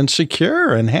safe and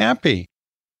secure and happy,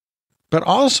 but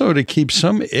also to keep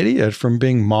some idiot from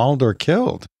being mauled or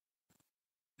killed.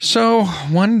 So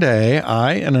one day,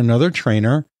 I and another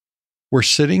trainer were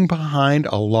sitting behind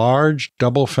a large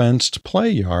double-fenced play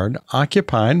yard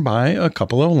occupied by a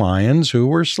couple of lions who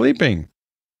were sleeping.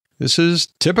 This is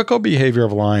typical behavior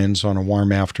of lions on a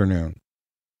warm afternoon.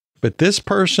 But this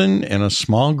person and a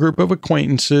small group of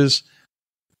acquaintances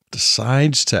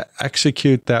decides to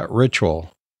execute that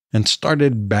ritual and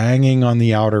started banging on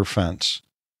the outer fence.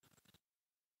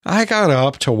 I got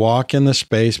up to walk in the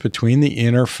space between the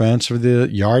inner fence of the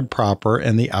yard proper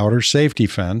and the outer safety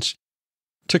fence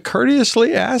to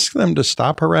courteously ask them to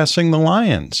stop harassing the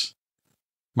lions.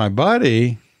 My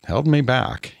buddy held me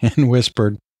back and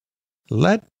whispered,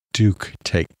 "Let Duke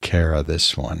take care of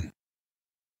this one."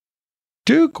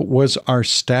 Duke was our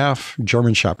staff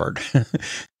German Shepherd,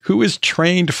 who was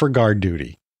trained for guard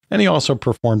duty, and he also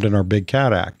performed in our Big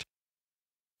Cat Act.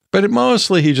 But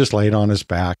mostly he just laid on his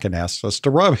back and asked us to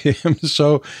rub him,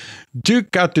 so Duke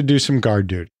got to do some guard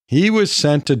duty. He was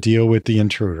sent to deal with the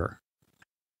intruder.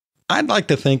 I'd like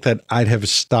to think that I'd have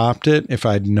stopped it if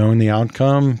I'd known the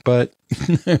outcome, but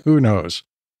who knows.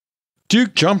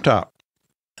 Duke jumped up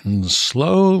and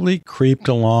slowly creeped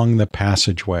along the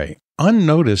passageway,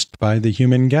 unnoticed by the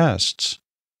human guests.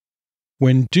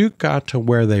 When Duke got to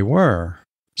where they were,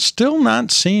 still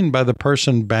not seen by the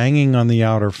person banging on the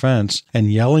outer fence and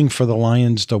yelling for the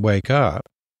lions to wake up,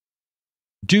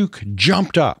 Duke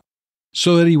jumped up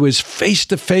so that he was face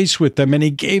to face with them, and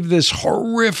he gave this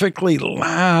horrifically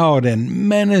loud and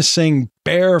menacing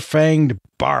bare-fanged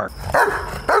bark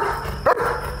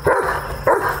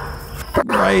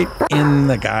right in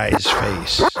the guy's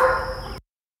face.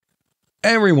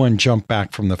 Everyone jumped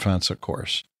back from the fence, of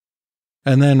course,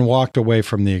 and then walked away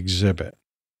from the exhibit.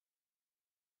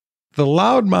 The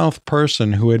loudmouth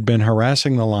person who had been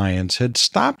harassing the lions had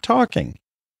stopped talking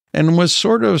and was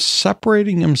sort of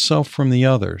separating himself from the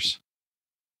others.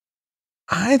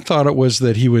 I thought it was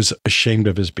that he was ashamed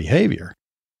of his behavior.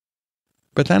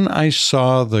 But then I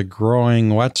saw the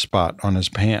growing wet spot on his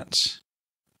pants.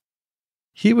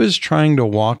 He was trying to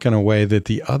walk in a way that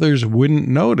the others wouldn't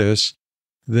notice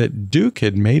that Duke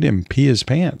had made him pee his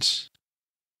pants.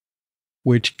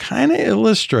 Which kind of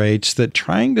illustrates that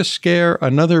trying to scare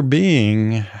another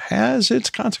being has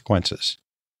its consequences.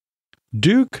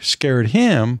 Duke scared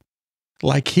him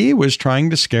like he was trying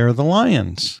to scare the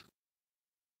lions.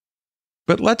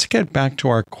 But let's get back to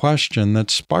our question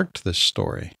that sparked this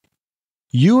story.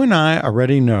 You and I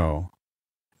already know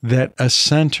that a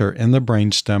center in the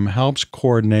brainstem helps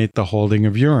coordinate the holding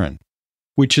of urine,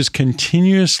 which is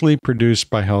continuously produced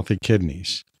by healthy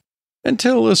kidneys,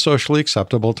 until a socially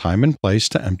acceptable time and place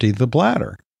to empty the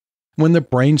bladder, when the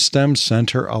brainstem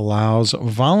center allows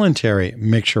voluntary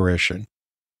micturition,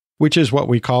 which is what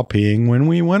we call peeing when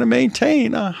we want to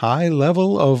maintain a high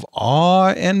level of awe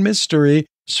and mystery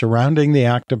surrounding the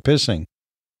act of pissing.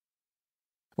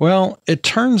 Well, it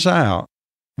turns out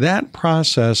that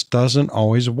process doesn't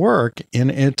always work in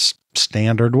its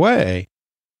standard way.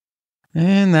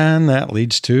 And then that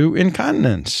leads to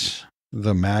incontinence,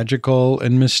 the magical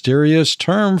and mysterious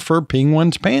term for peeing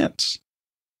one's pants.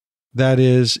 That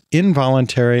is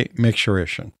involuntary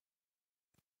micturition.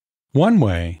 One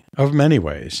way, of many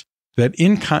ways, that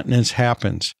incontinence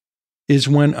happens is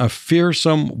when a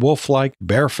fearsome, wolf-like,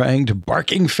 bare-fanged,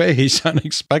 barking face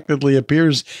unexpectedly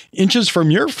appears inches from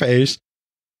your face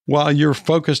while you're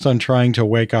focused on trying to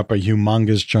wake up a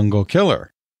humongous jungle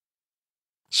killer.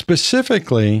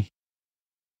 Specifically,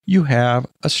 you have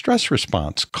a stress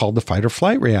response called the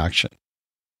fight-or-flight reaction.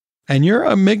 And your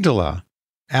amygdala,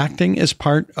 acting as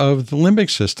part of the limbic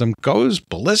system, goes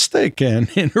ballistic and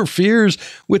interferes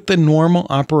with the normal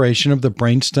operation of the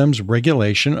brainstem's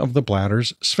regulation of the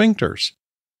bladder's sphincters.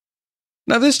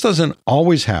 Now, this doesn't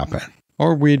always happen,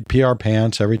 or we'd pee our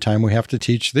pants every time we have to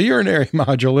teach the urinary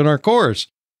module in our course.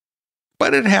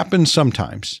 But it happens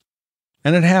sometimes.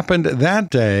 And it happened that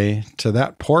day to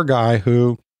that poor guy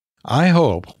who, I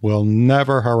hope, will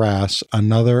never harass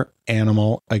another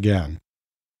animal again.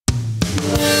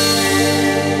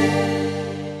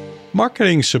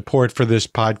 Marketing support for this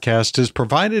podcast is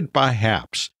provided by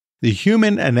HAPS, the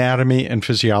Human Anatomy and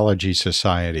Physiology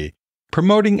Society,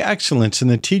 promoting excellence in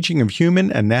the teaching of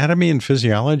human anatomy and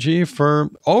physiology for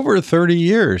over 30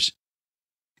 years.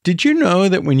 Did you know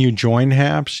that when you join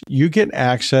HAPS, you get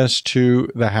access to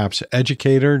the HAPS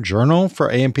Educator Journal for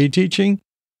A&P teaching?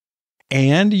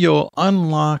 And you'll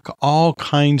unlock all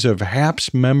kinds of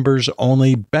HAPS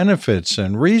members-only benefits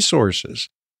and resources,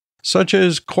 such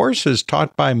as courses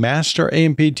taught by master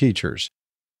A&P teachers,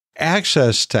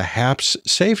 access to HAPS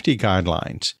safety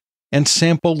guidelines, and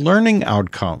sample learning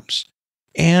outcomes.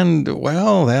 And,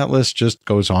 well, that list just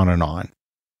goes on and on.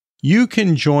 You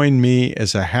can join me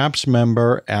as a HAPS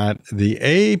member at the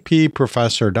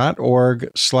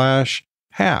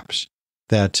approfessor.org/HAPS.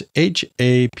 That's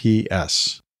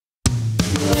HAPS.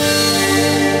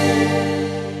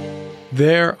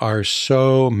 There are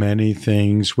so many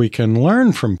things we can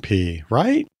learn from pee,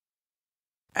 right?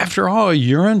 After all,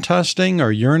 urine testing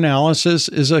or urinalysis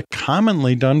is a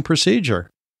commonly done procedure.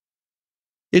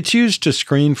 It's used to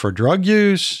screen for drug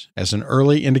use, as an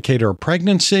early indicator of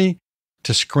pregnancy,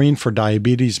 to screen for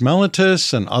diabetes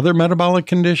mellitus and other metabolic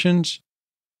conditions,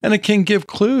 and it can give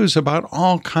clues about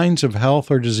all kinds of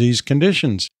health or disease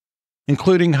conditions,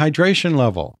 including hydration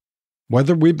level,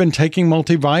 whether we've been taking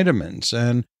multivitamins,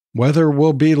 and whether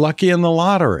we'll be lucky in the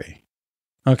lottery.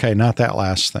 Okay, not that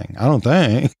last thing. I don't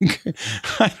think.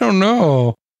 I don't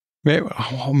know. Maybe,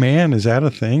 oh man, is that a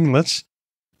thing? Let's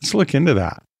look into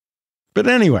that. But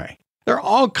anyway, there are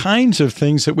all kinds of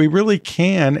things that we really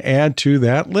can add to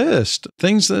that list,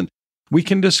 things that we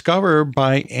can discover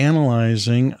by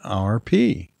analyzing our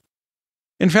pee.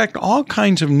 In fact, all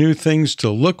kinds of new things to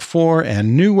look for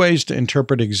and new ways to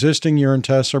interpret existing urine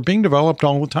tests are being developed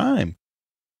all the time.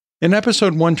 In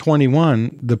episode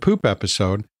 121, the poop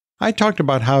episode, I talked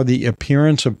about how the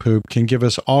appearance of poop can give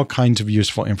us all kinds of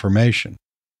useful information.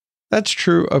 That's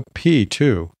true of pee,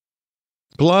 too.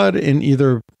 Blood in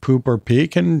either poop or pee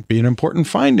can be an important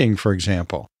finding, for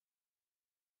example.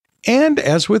 And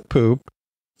as with poop,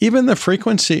 even the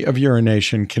frequency of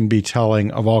urination can be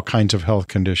telling of all kinds of health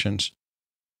conditions.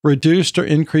 Reduced or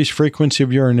increased frequency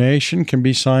of urination can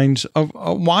be signs of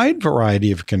a wide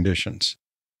variety of conditions.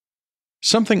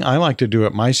 Something I like to do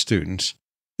at my students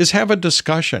is have a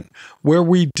discussion where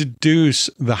we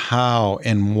deduce the how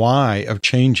and why of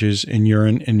changes in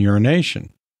urine and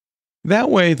urination. That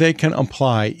way they can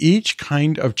apply each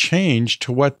kind of change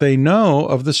to what they know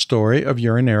of the story of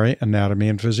urinary anatomy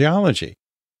and physiology.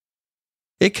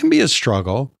 It can be a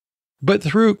struggle, but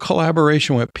through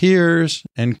collaboration with peers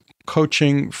and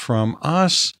coaching from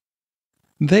us,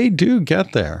 they do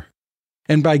get there.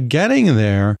 And by getting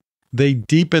there, they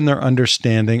deepen their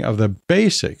understanding of the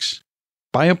basics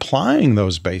by applying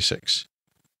those basics.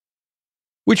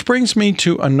 Which brings me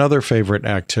to another favorite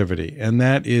activity, and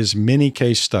that is mini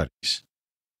case studies.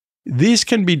 These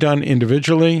can be done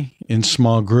individually, in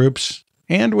small groups,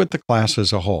 and with the class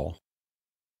as a whole.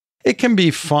 It can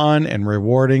be fun and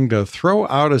rewarding to throw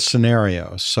out a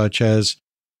scenario such as,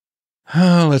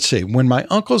 let's see, when my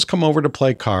uncles come over to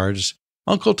play cards,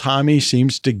 Uncle Tommy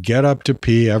seems to get up to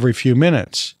pee every few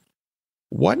minutes.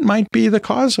 What might be the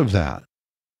cause of that?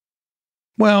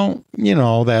 Well,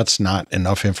 that's not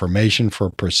enough information for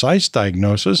a precise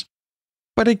diagnosis,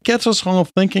 but it gets us all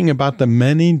thinking about the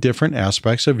many different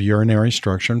aspects of urinary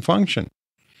structure and function.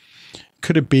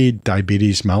 Could it be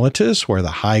diabetes mellitus, where the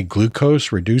high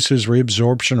glucose reduces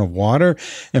reabsorption of water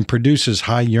and produces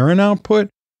high urine output?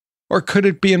 Or could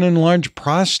it be an enlarged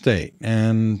prostate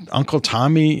and Uncle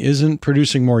Tommy isn't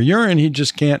producing more urine, he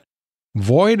just can't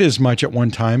void as much at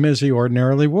one time as he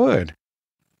ordinarily would?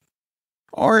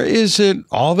 Or is it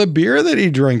all the beer that he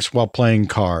drinks while playing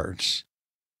cards?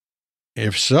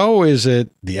 If so, is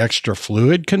it the extra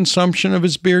fluid consumption of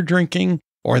his beer drinking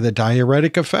or the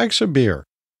diuretic effects of beer?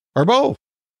 Or both?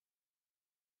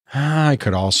 I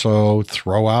could also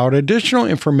throw out additional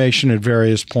information at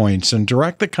various points and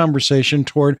direct the conversation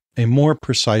toward a more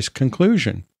precise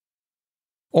conclusion.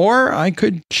 Or I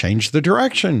could change the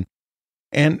direction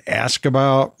and ask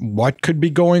about what could be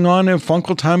going on if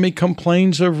Uncle Tommy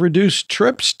complains of reduced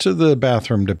trips to the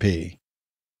bathroom to pee.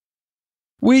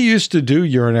 We used to do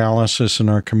urinalysis in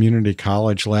our community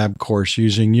college lab course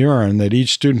using urine that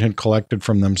each student had collected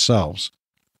from themselves.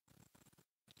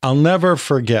 I'll never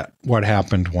forget what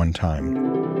happened one time.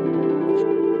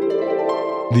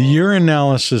 The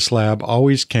urinalysis lab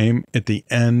always came at the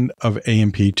end of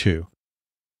A&P 2.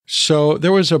 So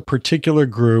there was a particular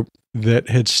group that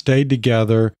had stayed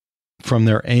together from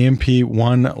their A&P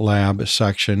 1 lab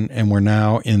section and were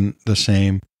now in the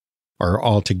same, or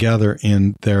all together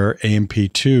in their A&P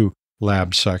 2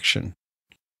 lab section.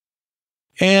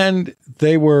 And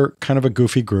they were kind of a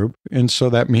goofy group, and so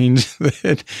that means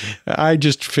that I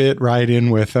just fit right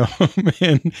in with them,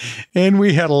 and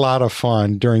we had a lot of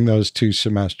fun during those 2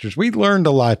 semesters. We learned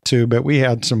a lot too, but we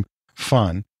had some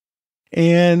fun.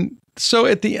 And so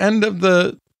at the end of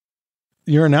the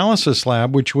urinalysis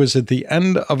lab, which was at the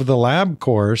end of the lab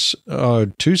course,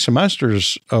 2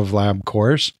 semesters of lab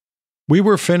course, we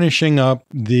were finishing up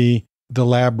the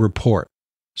lab report.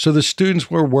 So the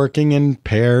students were working in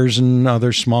pairs and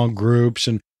other small groups,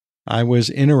 and I was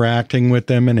interacting with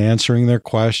them and answering their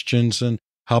questions and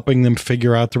helping them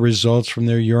figure out the results from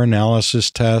their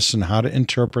urinalysis tests and how to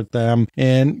interpret them.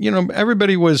 And,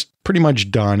 everybody was pretty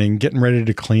much done and getting ready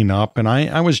to clean up, and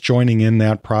I was joining in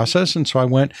that process. And so I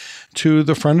went to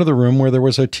the front of the room where there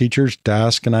was a teacher's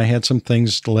desk, and I had some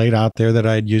things laid out there that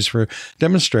I'd use for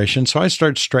demonstration. So I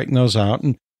started straightening those out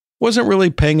and wasn't really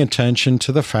paying attention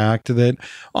to the fact that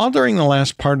all during the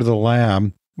last part of the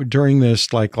lab, during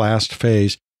this last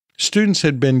phase, students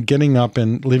had been getting up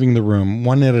and leaving the room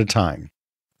one at a time.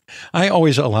 I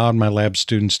always allowed my lab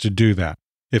students to do that.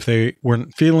 If they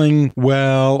weren't feeling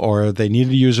well or they needed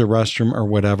to use a restroom or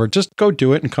whatever, just go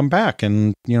do it and come back.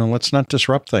 And, let's not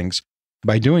disrupt things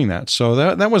by doing that. So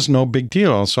that was no big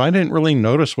deal. So I didn't really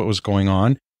notice what was going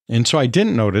on. And so I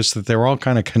didn't notice that they were all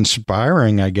kind of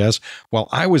conspiring, I guess, while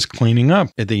I was cleaning up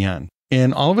at the end.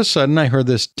 And all of a sudden I heard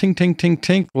this tink, tink, tink,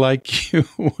 tink, like you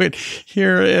would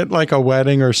hear at like a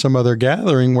wedding or some other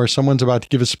gathering where someone's about to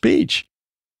give a speech.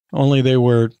 Only they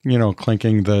were,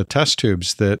 clinking the test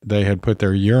tubes that they had put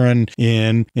their urine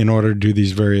in order to do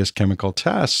these various chemical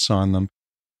tests on them.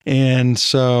 And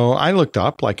so I looked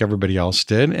up like everybody else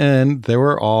did, and they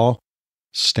were all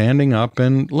standing up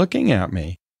and looking at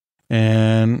me.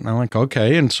 And I'm like,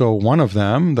 okay. And so one of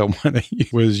them, the one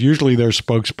that was usually their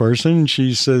spokesperson,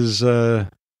 she says,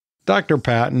 Dr.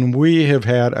 Patton, we have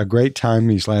had a great time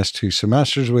these last 2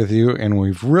 semesters with you, and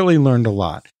we've really learned a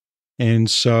lot. And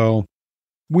so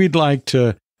we'd like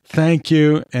to thank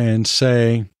you and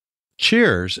say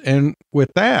cheers. And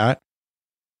with that,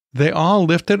 they all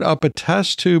lifted up a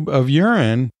test tube of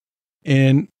urine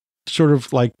and sort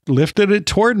of lifted it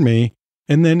toward me,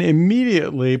 and then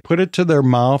immediately put it to their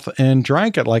mouth and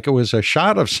drank it like it was a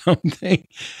shot of something.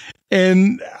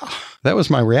 And that was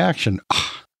my reaction.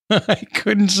 I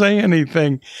couldn't say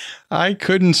anything. I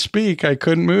couldn't speak. I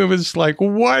couldn't move. It's like,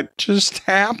 what just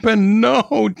happened?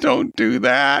 No, don't do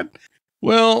that.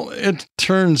 Well, it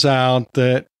turns out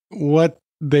that what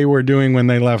they were doing when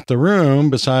they left the room,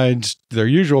 besides their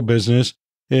usual business,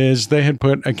 is they had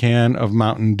put a can of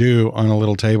Mountain Dew on a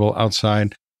little table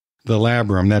outside the lab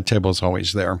room. That table's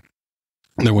always there.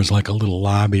 There was like a little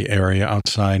lobby area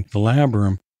outside the lab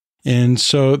room. And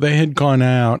so they had gone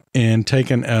out and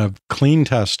taken a clean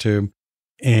test tube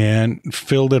and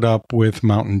filled it up with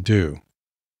Mountain Dew.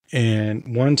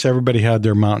 And once everybody had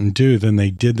their Mountain Dew, then they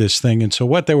did this thing. And so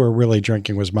what they were really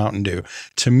drinking was Mountain Dew.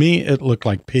 To me, it looked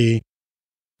like pee.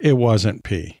 It wasn't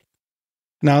pee.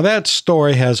 Now, that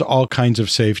story has all kinds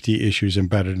of safety issues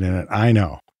embedded in it, I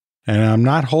know. And I'm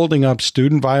not holding up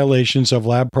student violations of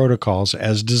lab protocols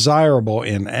as desirable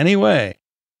in any way.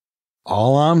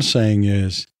 All I'm saying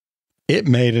is, it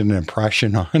made an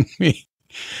impression on me.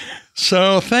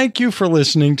 So thank you for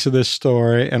listening to this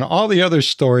story and all the other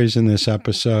stories in this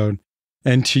episode.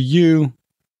 And to you,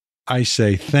 I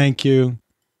say thank you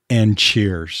and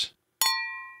cheers.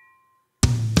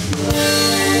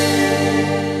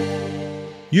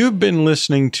 You've been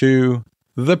listening to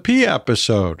the P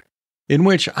episode, in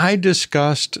which I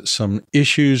discussed some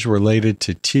issues related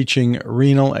to teaching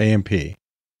renal A&P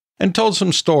and told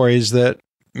some stories that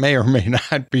may or may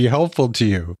not be helpful to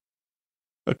you.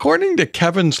 According to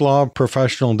Kevin's Law of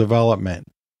Professional Development,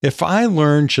 if I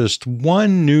learn just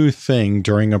one new thing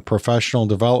during a professional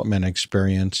development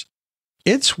experience,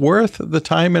 it's worth the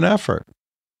time and effort.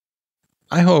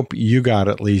 I hope you got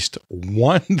at least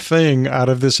one thing out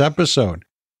of this episode.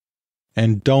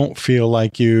 And don't feel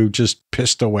like you just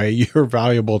pissed away your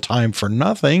valuable time for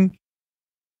nothing.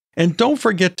 And don't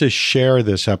forget to share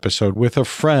this episode with a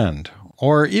friend,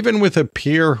 or even with a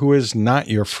peer who is not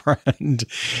your friend.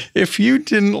 If you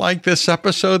didn't like this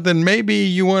episode, then maybe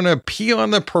you want to pee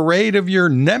on the parade of your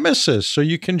nemesis so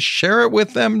you can share it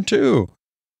with them too.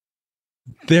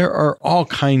 There are all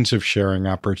kinds of sharing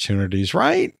opportunities,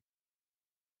 right?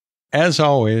 As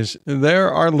always,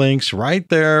 there are links right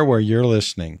there where you're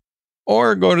listening.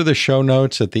 Or go to the show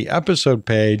notes at the episode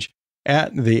page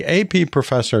at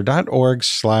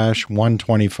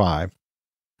theapprofessor.org/125.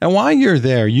 And while you're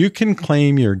there, you can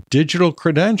claim your digital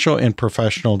credential in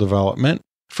professional development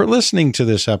for listening to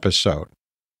this episode.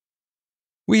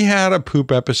 We had a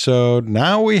poop episode,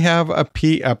 now we have a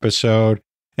pee episode,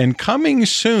 and coming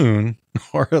soon,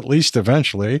 or at least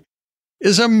eventually,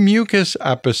 is a mucus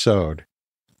episode.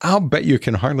 I'll bet you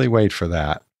can hardly wait for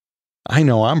that. I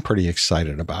know I'm pretty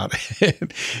excited about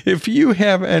it. If you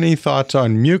have any thoughts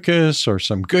on mucus or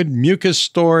some good mucus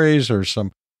stories or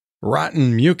some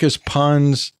rotten mucus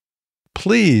puns,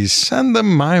 please send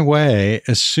them my way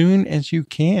as soon as you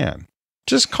can.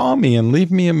 Just call me and leave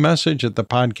me a message at the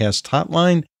podcast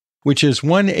hotline, which is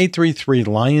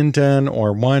 1-833-LION-DEN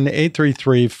or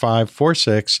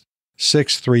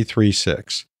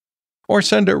 1-833-546-6336. Or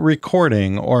send a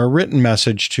recording or a written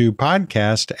message to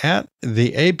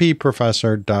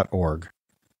podcast@theapprofessor.org.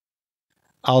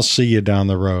 I'll see you down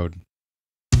the road.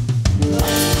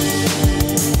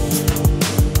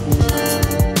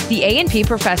 The A&P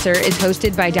Professor is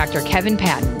hosted by Dr. Kevin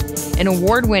Patton, an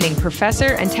award-winning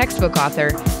professor and textbook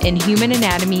author in human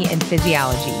anatomy and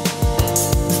physiology.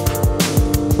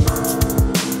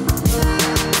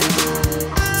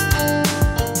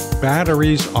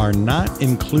 Batteries are not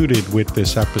included with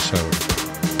this episode.